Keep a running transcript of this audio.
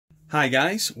Hi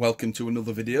guys, welcome to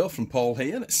another video from Paul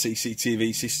here at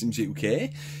CCTV Systems UK.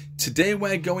 Today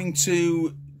we're going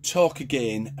to talk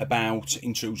again about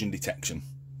intrusion detection.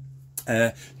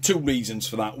 Two reasons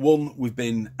for that. One, we've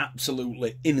been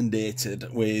absolutely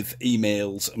inundated with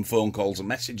emails and phone calls and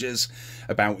messages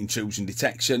about intrusion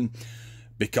detection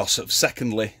because of,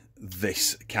 secondly,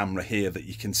 this camera here that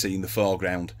you can see in the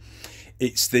foreground.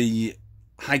 It's the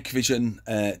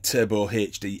Hikvision Turbo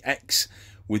HD-X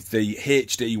with the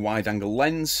HD wide-angle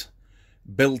lens,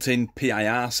 built-in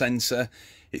PIR sensor.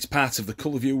 It's part of the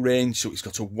colour view range, so it's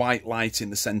got a white light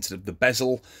in the centre of the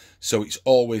bezel, so it's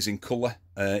always in colour,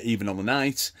 even on the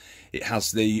night. It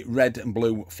has the red and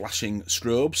blue flashing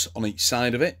strobes on each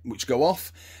side of it, which go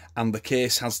off, and the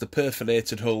case has the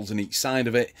perforated holes in each side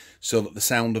of it, so that the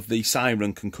sound of the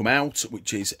siren can come out,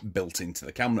 which is built into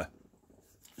the camera.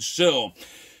 So,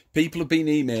 people have been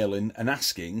emailing and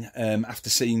asking, after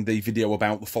seeing the video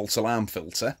about the false alarm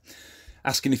filter,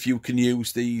 asking if you can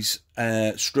use these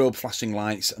strobe flashing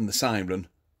lights and the siren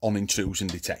on intrusion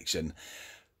detection.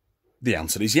 The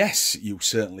answer is yes, you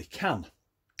certainly can.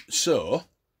 So,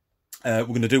 we're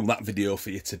going to do that video for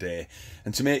you today.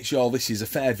 And to make sure this is a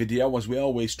fair video, as we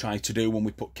always try to do when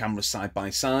we put cameras side by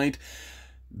side,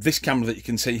 this camera that you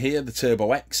can see here, the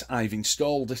Turbo X, I've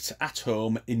installed it at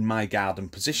home in my garden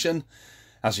position.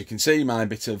 As you can see, my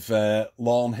bit of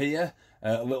lawn here,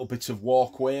 a little bit of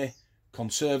walkway,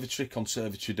 conservatory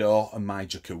door, and my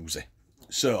jacuzzi.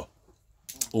 So,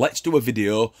 let's do a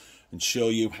video and show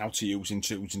you how to use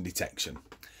intrusion detection.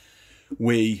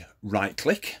 We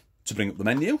right-click to bring up the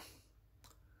menu,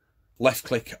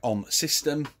 left-click on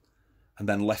System, and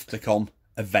then left-click on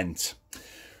Event.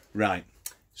 Right.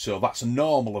 So that's a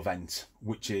normal event,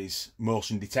 which is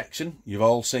motion detection. You've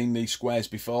all seen these squares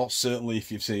before, certainly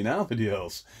if you've seen our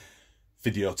videos.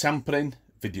 Video tampering,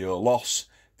 video loss,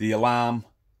 the alarm,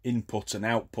 input and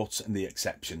output, and the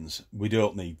exceptions. We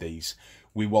don't need these.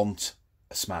 We want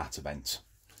a smart event.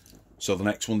 So the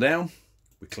next one down,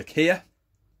 we click here.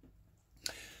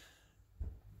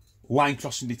 Line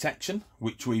crossing detection,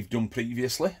 which we've done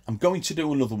previously. I'm going to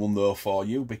do another one though for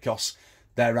you because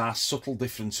there are subtle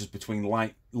differences between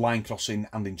line crossing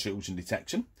and intrusion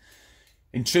detection.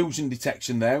 Intrusion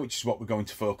detection there, which is what we're going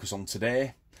to focus on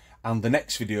today. And the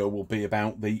next video will be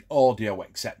about the audio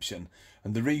exception.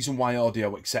 And the reason why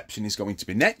audio exception is going to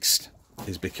be next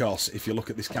is because if you look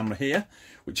at this camera here,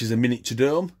 which is a miniature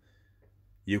dome,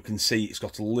 you can see it's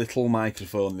got a little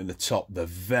microphone in the top. They're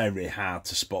very hard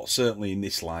to spot, certainly in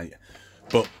this light.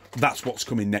 But that's what's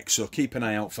coming next, so keep an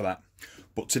eye out for that.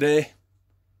 But today,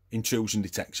 intrusion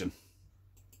detection.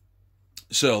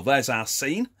 So there's our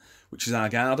scene, which is our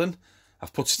garden.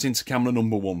 I've put it into camera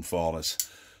number 1 for us.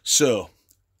 So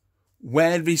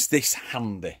where is this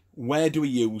handy? Where do we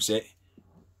use it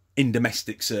in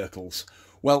domestic circles?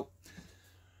 Well,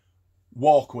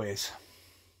 walkways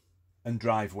and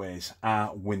driveways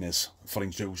are winners for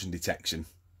intrusion detection.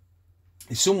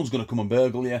 If someone's going to come and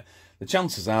burgle you, the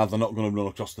chances are they're not going to run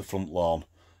across the front lawn.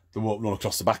 They won't run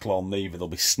across the back lawn neither. They'll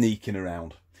be sneaking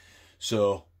around.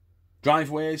 So,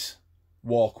 driveways,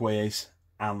 walkways,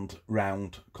 and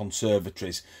round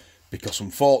conservatories, because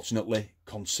unfortunately,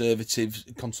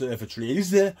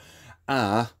 conservatories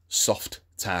are soft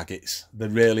targets. They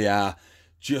really are.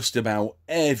 Just about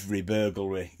every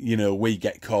burglary, you know, we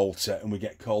get called to, and we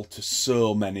get called to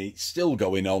so many. It's still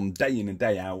going on day in and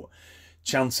day out.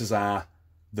 Chances are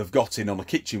they've got in on a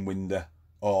kitchen window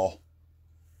or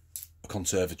a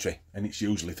conservatory, and it's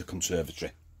usually the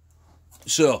conservatory.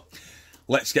 So,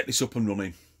 let's get this up and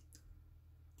running.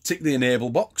 Tick the enable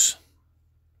box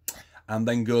and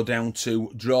then go down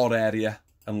to draw area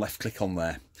and left click on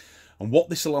there. And what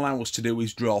this will allow us to do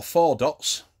is draw 4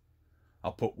 dots.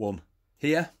 I'll put one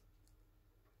here,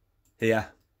 here,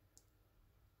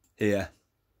 here,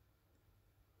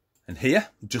 and here,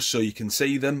 just so you can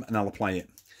see them, and I'll apply it.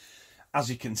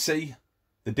 As you can see,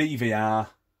 the DVR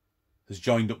has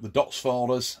joined up the dots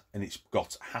for us, and it's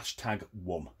got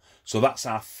 #1. So that's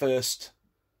our first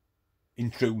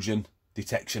intrusion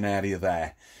detection area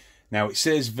there. Now it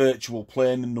says virtual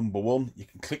plane and number 1. You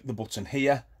can click the button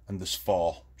here and there's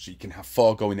 4. So you can have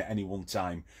 4 going at any one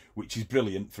time, which is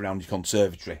brilliant for around your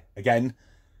conservatory. Again,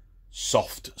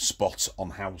 soft spot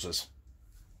on houses.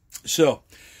 So,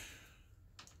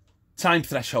 time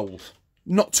threshold.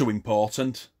 Not too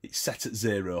important. It's set at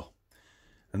 0.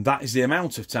 And that is the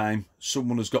amount of time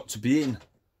someone has got to be in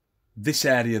this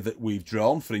area that we've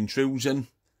drawn for intrusion.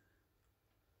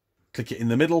 Click it in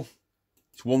the middle,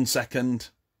 it's 1 second.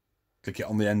 Click it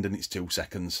on the end and it's 2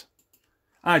 seconds.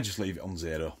 I just leave it on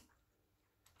 0.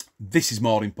 This is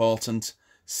more important,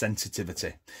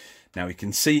 sensitivity. Now you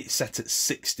can see it's set at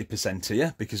 60%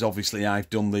 here, because obviously I've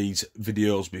done these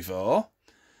videos before.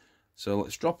 So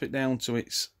let's drop it down to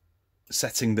its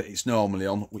setting that it's normally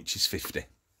on, which is 50.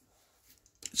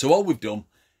 So all we've done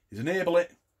is enable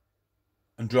it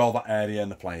and draw that area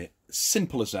and apply it.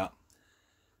 Simple as that.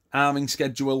 Arming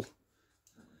schedule,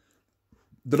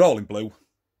 they're all in blue,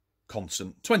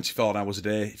 constant, 24 hours a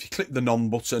day. If you click the none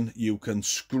button, you can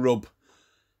scrub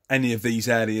any of these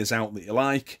areas out that you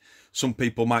like. Some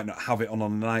people might not have it on a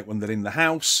night when they're in the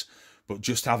house, but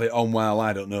just have it on while,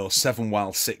 I don't know, 7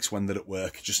 while 6 when they're at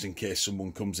work, just in case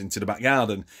someone comes into the back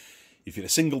garden. If you're a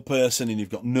single person and you've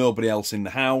got nobody else in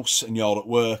the house and you're at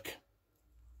work,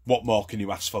 what more can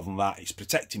you ask for than that? It's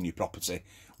protecting your property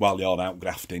while you're out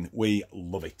grafting. We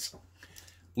love it.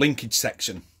 Linkage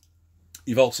section.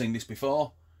 You've all seen this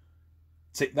before.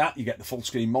 Tick that, you get the full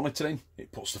screen monitoring.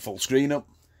 It puts the full screen up.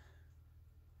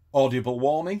 Audible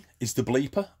warning is the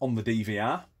bleeper on the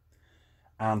DVR.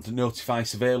 And notify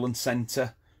surveillance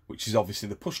centre, which is obviously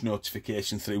the push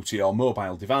notification through to your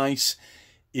mobile device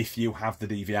if you have the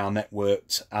DVR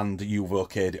networked and you've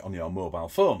okayed it on your mobile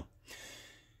phone.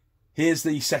 Here's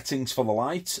the settings for the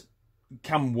light.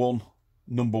 Cam 1,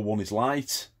 number 1 is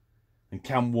light, and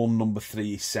Cam 1, number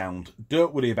 3 is sound.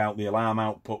 Don't worry about the alarm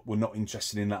output, we're not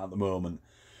interested in that at the moment.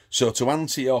 So to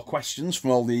answer your questions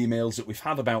from all the emails that we've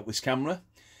had about this camera,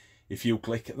 if you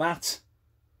click that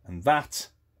and that,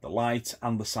 the light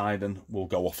and the siren will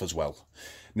go off as well.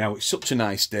 Now, it's such a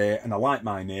nice day, and I like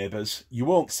my neighbours. You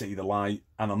won't see the light,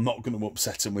 and I'm not going to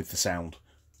upset them with the sound,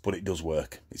 but it does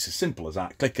work. It's as simple as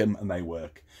that. Click them and they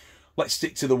work. Let's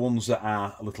stick to the ones that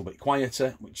are a little bit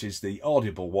quieter, which is the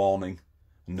audible warning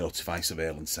and notify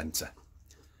surveillance centre.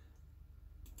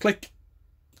 Click,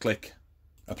 click,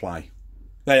 apply.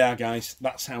 There you are, guys.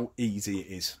 That's how easy it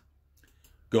is.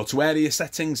 Go to area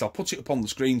settings. I'll put it up on the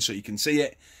screen so you can see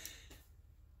it.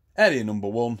 Area number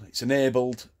 1, it's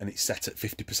enabled and it's set at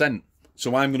 50%.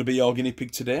 So I'm going to be your guinea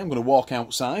pig today. I'm going to walk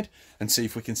outside and see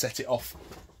if we can set it off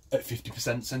at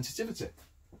 50% sensitivity.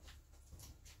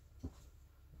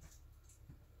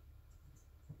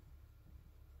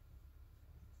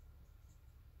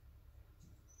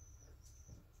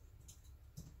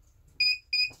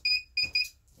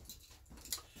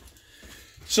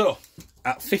 So,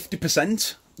 at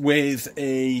 50%, with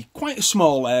quite a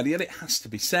small area, it has to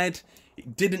be said,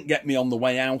 it didn't get me on the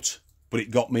way out, but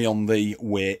it got me on the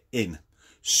way in.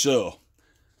 So,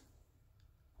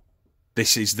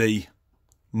 this is the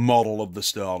moral of the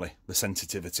story, the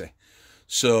sensitivity.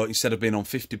 So, instead of being on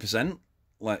 50%,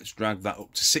 let's drag that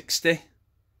up to 60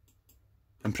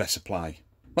 and press apply.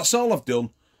 That's all I've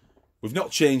done. We've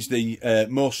not changed the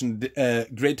motion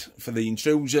grid for the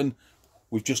intrusion.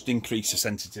 We've just increased the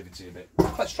sensitivity a bit.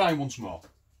 Let's try once more.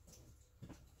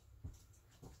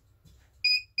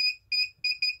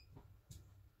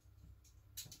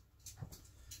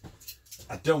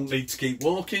 I don't need to keep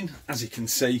walking. As you can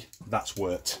see, that's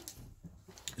worked.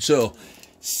 So,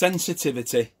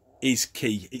 sensitivity is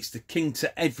key. It's the king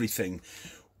to everything.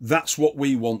 That's what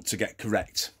we want to get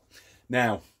correct.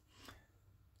 Now,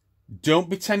 don't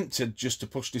be tempted just to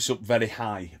push this up very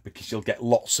high, because you'll get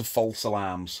lots of false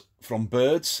alarms from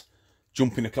birds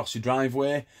jumping across your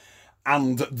driveway,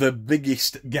 and the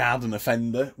biggest garden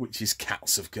offender, which is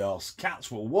cats, of course.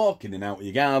 Cats will walk in and out of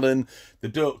your garden. They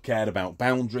don't care about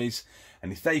boundaries,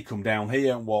 and if they come down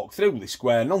here and walk through the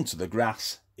square and onto the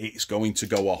grass, it's going to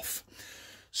go off.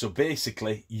 So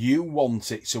basically, you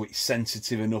want it so it's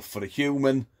sensitive enough for a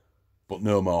human, but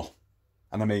no more.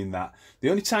 And I mean that. The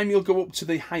only time you'll go up to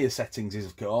the higher settings is,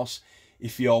 of course,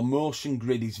 if your motion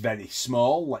grid is very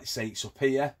small. Let's say it's up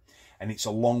here and it's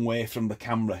a long way from the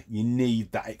camera. You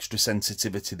need that extra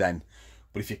sensitivity then.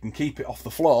 But if you can keep it off the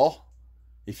floor,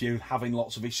 if you're having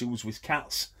lots of issues with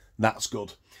cats, that's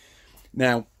good.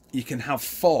 Now, you can have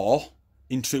 4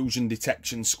 intrusion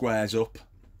detection squares up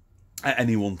at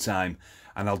any one time.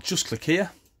 And I'll just click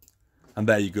here. And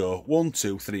there you go. 1,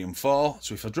 2, 3 and 4.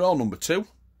 So if I draw number 2,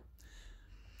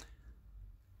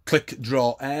 click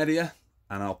draw area,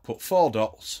 and I'll put 4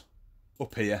 dots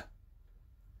up here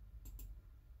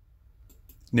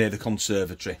near the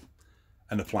conservatory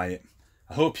and apply it.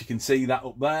 I hope you can see that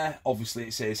up there. Obviously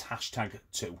it says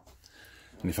 #2.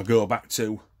 And if I go back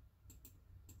to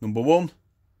number 1,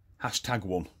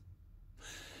 #1.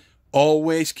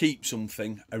 Always keep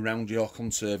something around your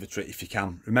conservatory if you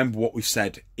can. Remember what we've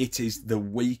said, it is the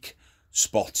weak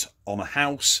spot on a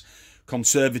house.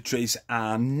 Conservatories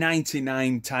are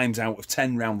 99 times out of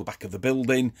 10 round the back of the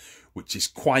building, which is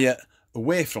quiet,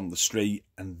 away from the street,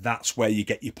 and that's where you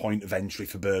get your point of entry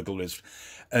for burglaries.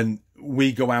 And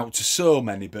we go out to so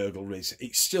many burglaries.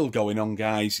 It's still going on,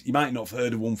 guys. You might not have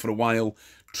heard of one for a while.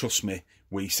 trust me,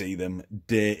 we see them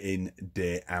day in,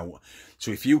 day out.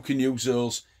 So if you can use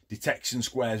those detection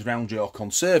squares around your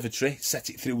conservatory, set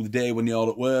it through the day when you're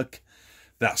at work,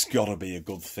 that's got to be a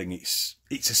good thing. It's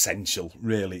essential,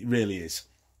 really, it really is.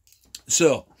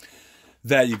 So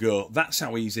there you go. That's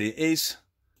how easy it is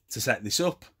to set this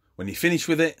up. When you finish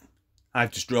with it,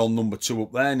 I've just drawn number 2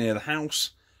 up there near the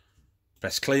house.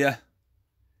 Press clear,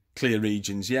 clear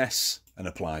regions, yes, and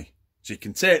apply. So you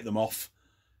can take them off,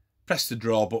 press the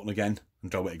draw button again and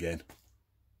draw it again.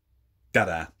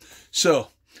 Ta-da. So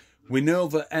we know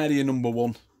that area number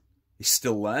 1 is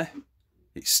still there.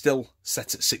 It's still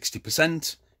set at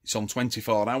 60%. It's on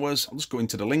 24 hours. I'll just go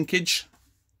into the linkage.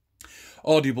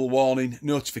 Audible warning,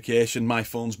 notification, my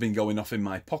phone's been going off in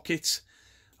my pocket.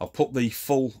 I'll put the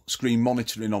full screen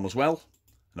monitoring on as well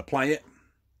and apply it.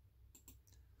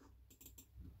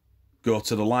 Go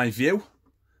to the live view.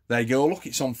 There you go, look,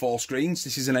 it's on 4 screens.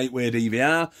 This is an 8-way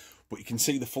DVR, but you can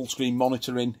see the full screen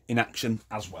monitoring in action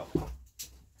as well.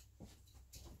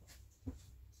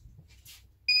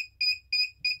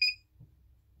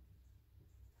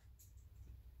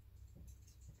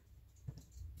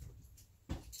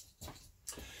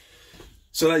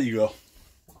 So there you go,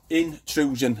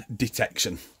 intrusion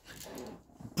detection.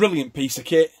 Brilliant piece of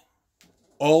kit.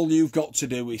 All you've got to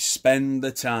do is spend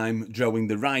the time drawing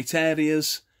the right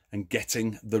areas and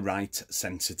getting the right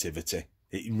sensitivity.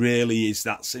 It really is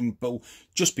that simple.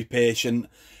 Just be patient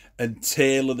and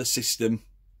tailor the system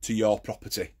to your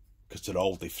property, because they're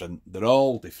all different. They're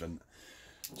all different.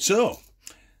 So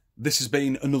this has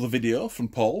been another video from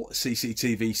Paul,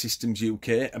 CCTV Systems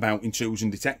UK, about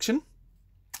intrusion detection.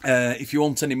 If you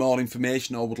want any more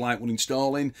information or would like one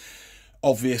installing,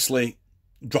 obviously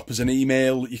drop us an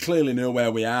email. You clearly know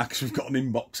where we are, because we've got an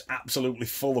inbox absolutely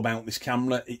full about this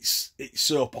camera. It's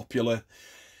so popular,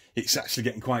 it's actually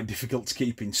getting quite difficult to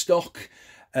keep in stock.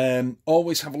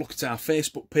 Always have a look at our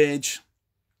Facebook page,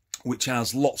 which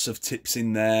has lots of tips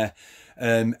in there.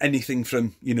 Anything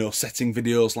from, you know, setting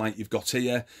videos like you've got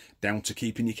here, down to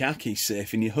keeping your car keys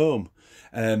safe in your home.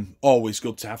 Always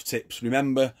good to have tips.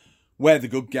 Remember, we're the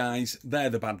good guys, they're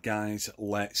the bad guys.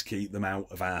 Let's keep them out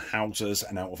of our houses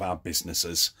and out of our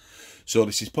businesses. So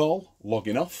this is Paul,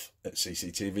 logging off at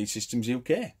CCTV Systems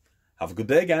UK. Have a good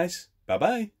day, guys.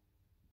 Bye-bye.